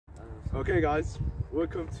Okay guys,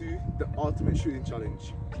 welcome to the ultimate shooting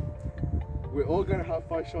challenge. We're all gonna have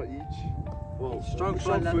 5 shots each. Well, strong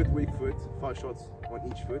foot, weak foot, 5 shots on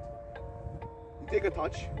each foot. You take a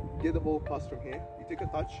touch, get the ball passed from here. You take a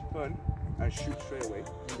touch, turn, and shoot straight away.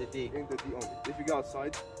 In the D. In the D only. If you go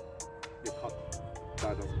outside, you're cut.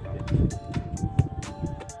 That doesn't count.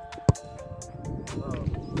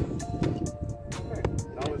 Okay,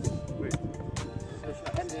 that was wait.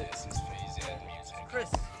 This is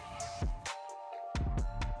Chris.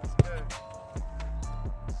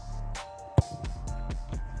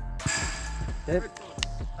 Yep.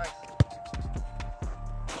 Nice.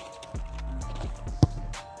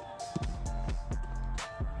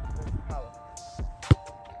 Power.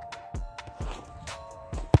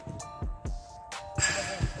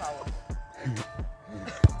 Power.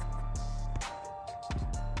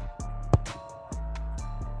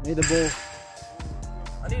 Need the ball.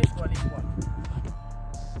 I need a squad,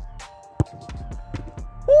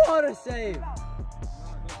 What a save!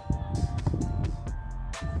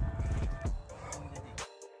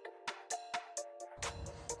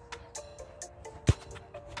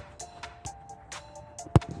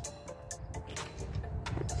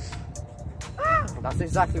 That's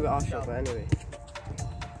exactly what I shot, but anyway.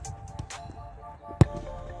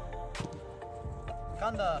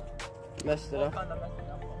 Kinda Messed it up. Kinda messed it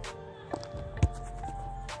up.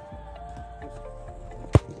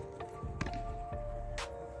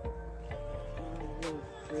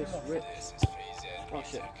 Oh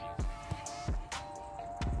shit.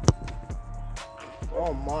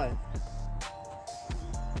 Oh my.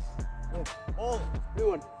 Oh, New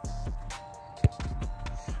one.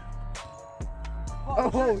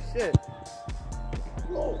 Oh shit.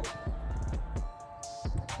 Oh.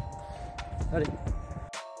 Ready.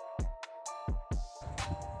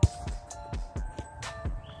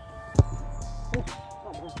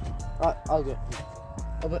 Alright, I'll go.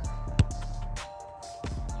 A bit.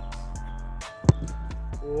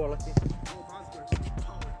 Oh, lucky.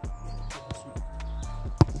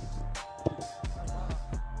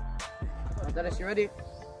 Dennis, you ready?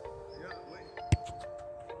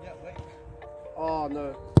 yeah, wait. Oh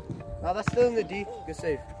no. No, that's still in the D. Good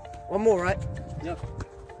save. One more, right? Yep.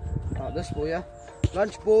 Alright, this ball, yeah?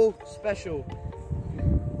 Lunch ball special.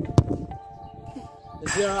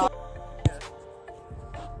 Zero.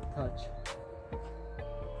 Touch.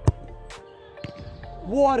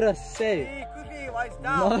 What a save! Hey, Cookie, why it's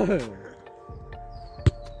down? No.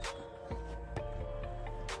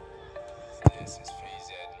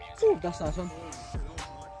 Ooh, that's nice one.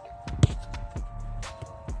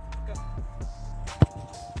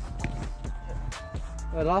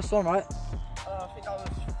 The last one, right? I think that was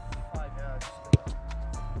 5, yeah.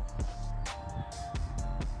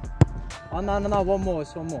 Oh no, one more,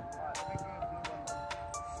 it's one more.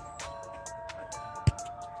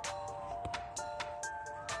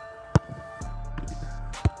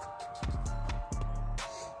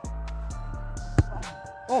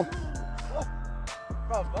 Oh!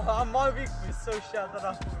 Bro, my week was so shit that I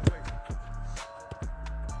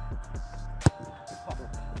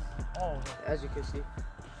Oh, As you can see.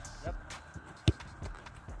 yep.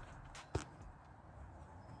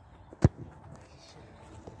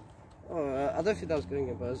 Oh, I don't think that was going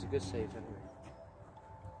in, but it was a good save anyway.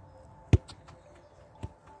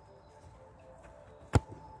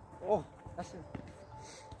 Oh, that's it.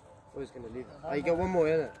 Oh, he's going to leave it. Oh, you get one more,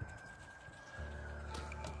 innit?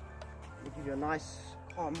 We'll give you a nice,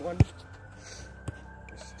 calm one.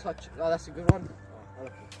 Just touch. Oh, that's a good one. Oh, I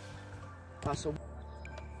like it. That's a...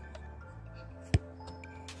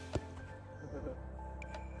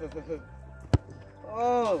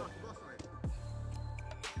 Oh!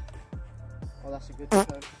 Oh, that's a good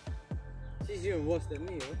turn. She's even worse than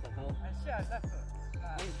me, what the hell?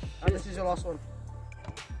 And this is your last one.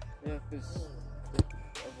 Yeah, because...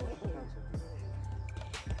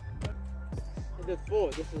 I did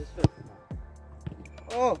 4, this is 5th.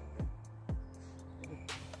 Oh!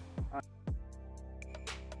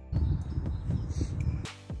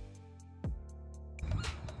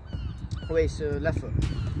 Wait, so left foot.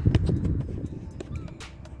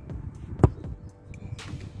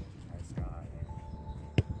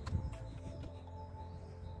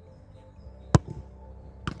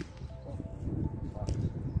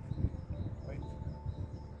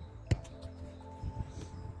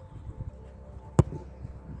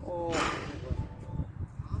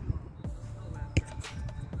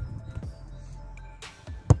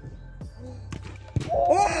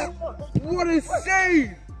 What a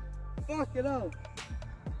save! Fucking hell.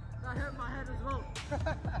 That hurt my head as well.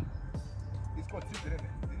 He's got 2, didn't he?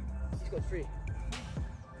 He's got 3.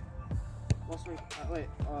 What's my... wait,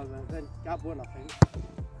 then Gab won, I think.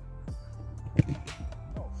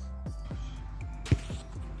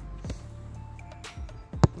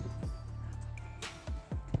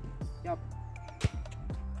 Gab.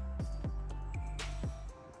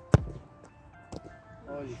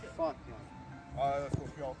 Holy fuck, man. Let's go,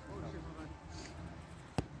 y'all.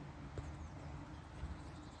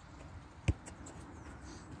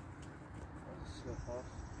 Slip off.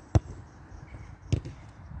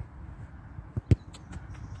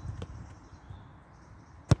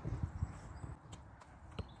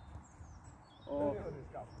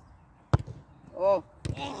 Oh.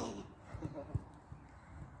 Oh.